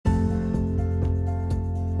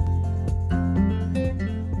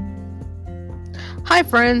Hi,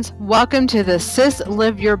 friends. Welcome to the Sis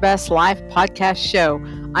Live Your Best Life podcast show.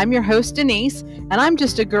 I'm your host, Denise, and I'm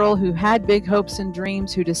just a girl who had big hopes and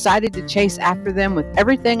dreams, who decided to chase after them with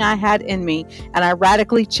everything I had in me, and I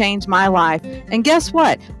radically changed my life. And guess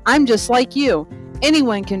what? I'm just like you.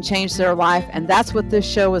 Anyone can change their life, and that's what this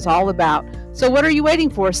show is all about. So what are you waiting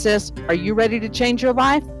for, sis? Are you ready to change your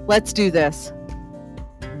life? Let's do this.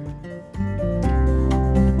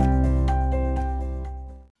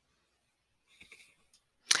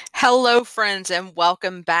 Hello, friends, and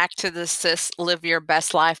welcome back to the Sis Live Your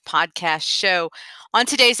Best Life podcast show. On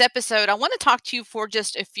today's episode, I want to talk to you for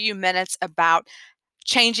just a few minutes about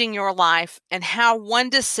changing your life and how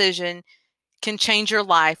one decision can change your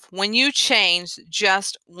life when you change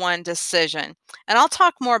just one decision. And I'll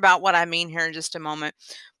talk more about what I mean here in just a moment.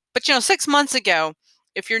 But 6 months ago,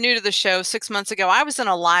 if you're new to the show, 6 months ago, I was in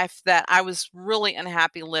a life that I was really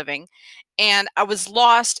unhappy living. And I was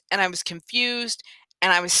lost and I was confused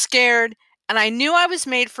and I was scared. And I knew I was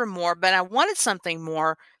made for more, but I wanted something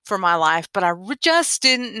more for my life, but I just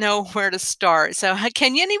didn't know where to start. So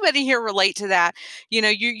can anybody here relate to that?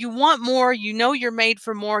 You want more, you're made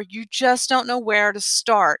for more, you just don't know where to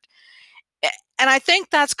start. And I think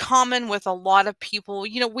that's common with a lot of people.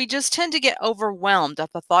 We just tend to get overwhelmed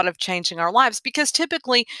at the thought of changing our lives because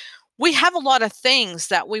typically we have a lot of things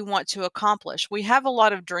that we want to accomplish. We have a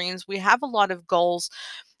lot of dreams. We have a lot of goals.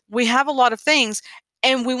 We have a lot of things,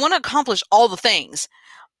 and we want to accomplish all the things.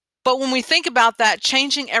 But when we think about that,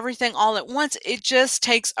 changing everything all at once, it just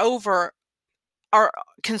takes over or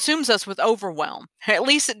consumes us with overwhelm. At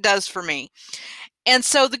least it does for me. And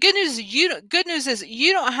so the good news is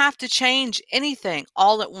you don't have to change anything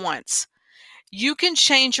all at once. You can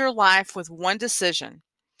change your life with one decision.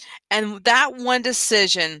 And that one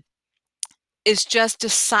decision is just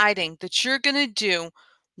deciding that you're going to do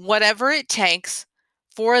whatever it takes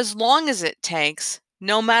for as long as it takes,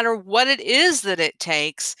 no matter what it is that it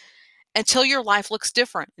takes, until your life looks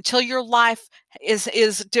different, until your life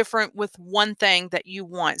is different with one thing that you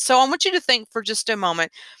want. So I want you to think for just a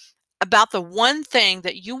moment about the one thing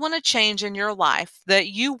that you want to change in your life that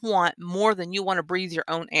you want more than you want to breathe your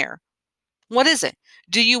own air. What is it?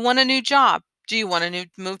 Do you want a new job? Do you want to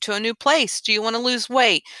move to a new place? Do you want to lose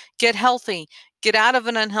weight, get healthy, get out of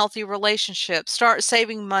an unhealthy relationship, start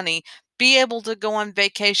saving money, be able to go on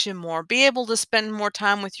vacation more, be able to spend more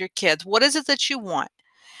time with your kids? What is it that you want?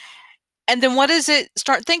 And then what is it?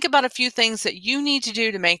 Think about a few things that you need to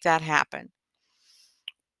do to make that happen.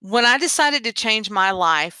 When I decided to change my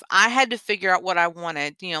life, I had to figure out what I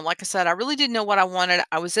wanted. Like I said, I really didn't know what I wanted.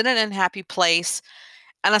 I was in an unhappy place.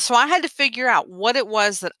 And so I had to figure out what it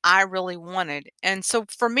was that I really wanted. And so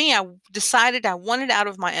for me, I decided I wanted out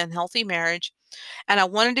of my unhealthy marriage and I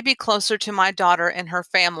wanted to be closer to my daughter and her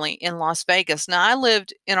family in Las Vegas. Now, I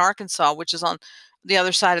lived in Arkansas, which is on the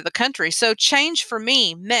other side of the country. So change for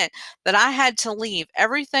me meant that I had to leave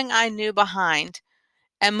everything I knew behind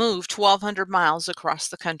and move 1,200 miles across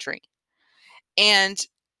the country. And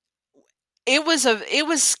it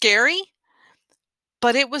was scary,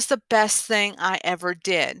 but it was the best thing I ever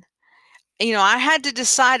did. I had to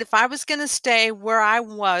decide if I was going to stay where I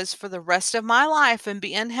was for the rest of my life and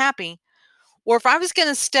be unhappy, or if I was going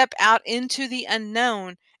to step out into the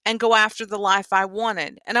unknown and go after the life I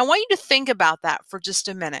wanted. And I want you to think about that for just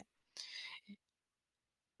a minute.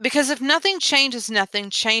 Because if nothing changes,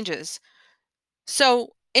 nothing changes. So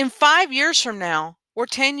in 5 years from now, or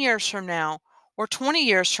 10 years from now, or 20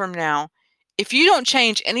 years from now, if you don't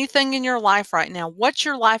change anything in your life right now, what's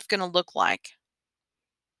your life going to look like?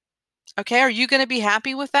 Okay, are you going to be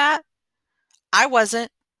happy with that? I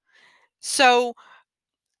wasn't. So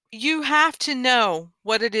you have to know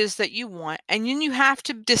what it is that you want, and then you have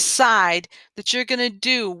to decide that you're going to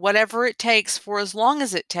do whatever it takes for as long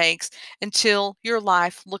as it takes until your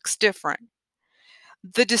life looks different.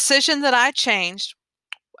 The decision that I changed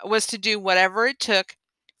was to do whatever it took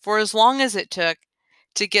for as long as it took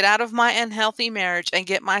to get out of my unhealthy marriage and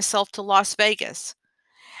get myself to Las Vegas.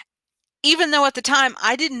 Even though at the time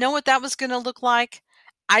I didn't know what that was going to look like,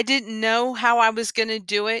 I didn't know how I was going to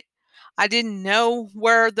do it. I didn't know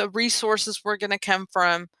where the resources were going to come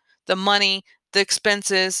from, the money, the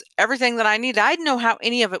expenses, everything that I needed. I didn't know how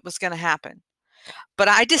any of it was going to happen. But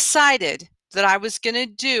I decided that I was going to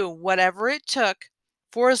do whatever it took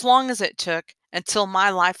for as long as it took until my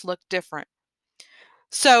life looked different.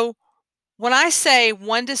 So when I say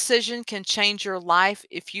one decision can change your life,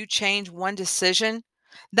 if you change one decision,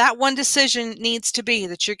 that one decision needs to be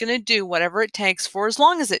that you're going to do whatever it takes for as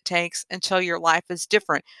long as it takes until your life is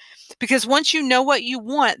different. Because once you know what you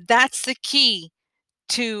want, that's the key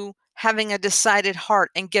to having a decided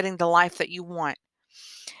heart and getting the life that you want.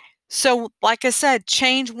 So, like I said,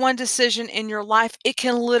 change one decision in your life. It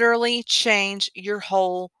can literally change your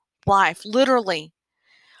whole life. Literally.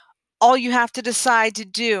 All you have to decide to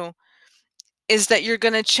do is that you're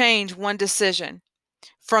going to change one decision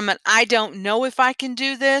from an I don't know if I can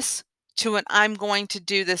do this to an I'm going to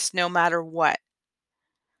do this no matter what.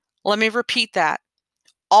 Let me repeat that.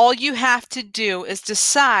 All you have to do is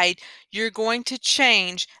decide you're going to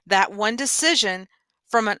change that one decision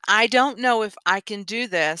from an I don't know if I can do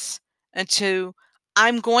this into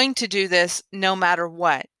I'm going to do this no matter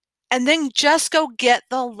what. And then just go get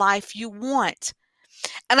the life you want.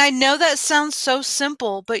 And I know that sounds so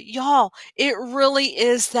simple, but y'all, it really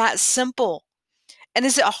is that simple. And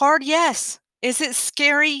is it hard? Yes. Is it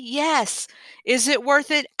scary? Yes. Is it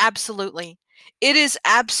worth it? Absolutely. It is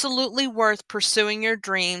absolutely worth pursuing your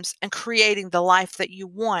dreams and creating the life that you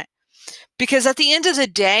want. Because at the end of the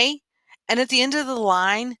day, and at the end of the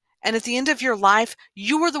line, and at the end of your life,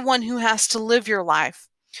 you are the one who has to live your life.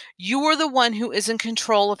 You are the one who is in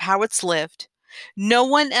control of how it's lived. No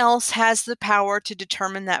one else has the power to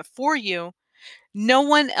determine that for you. No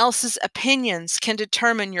one else's opinions can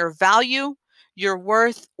determine your value, your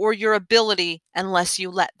worth, or your ability unless you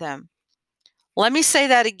let them. Let me say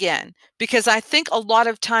that again, because I think a lot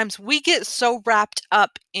of times we get so wrapped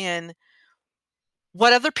up in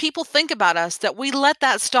what other people think about us that we let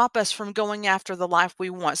that stop us from going after the life we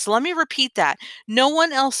want. So let me repeat that. No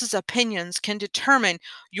one else's opinions can determine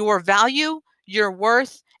your value, your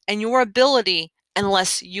worth, and your ability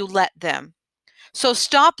unless you let them. So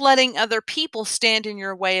stop letting other people stand in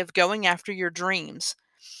your way of going after your dreams.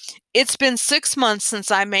 It's been 6 months since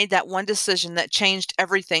I made that one decision that changed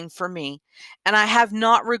everything for me, and I have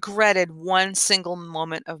not regretted one single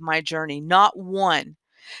moment of my journey, not one.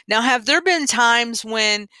 Now, have there been times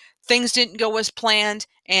when things didn't go as planned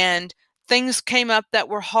and things came up that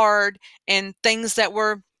were hard and things that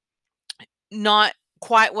were not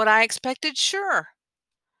quite what I expected? Sure.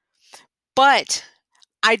 But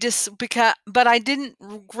I didn't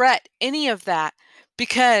regret any of that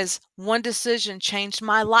because one decision changed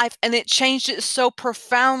my life, and it changed it so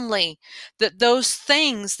profoundly that those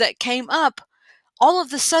things that came up, all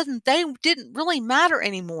of a sudden they didn't really matter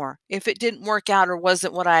anymore if it didn't work out or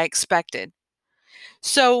wasn't what I expected.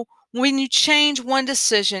 So when you change one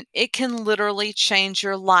decision, it can literally change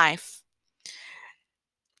your life.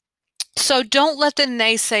 So don't let the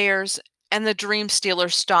naysayers and the dream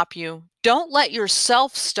stealers stop you. Don't let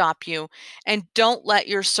yourself stop you, and don't let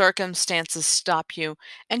your circumstances stop you.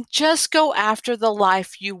 And just go after the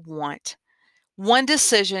life you want. One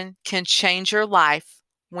decision can change your life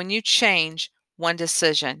when you change one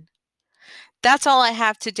decision. That's all I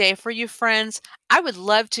have today for you, friends. I would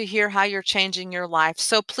love to hear how you're changing your life.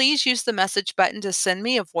 So please use the message button to send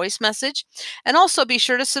me a voice message. And also be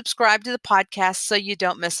sure to subscribe to the podcast so you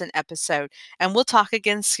don't miss an episode. And we'll talk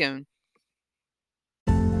again soon.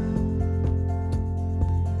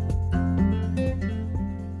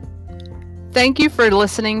 Thank you for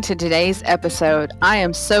listening to today's episode. I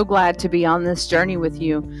am so glad to be on this journey with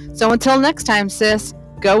you. So until next time, sis,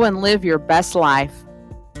 go and live your best life.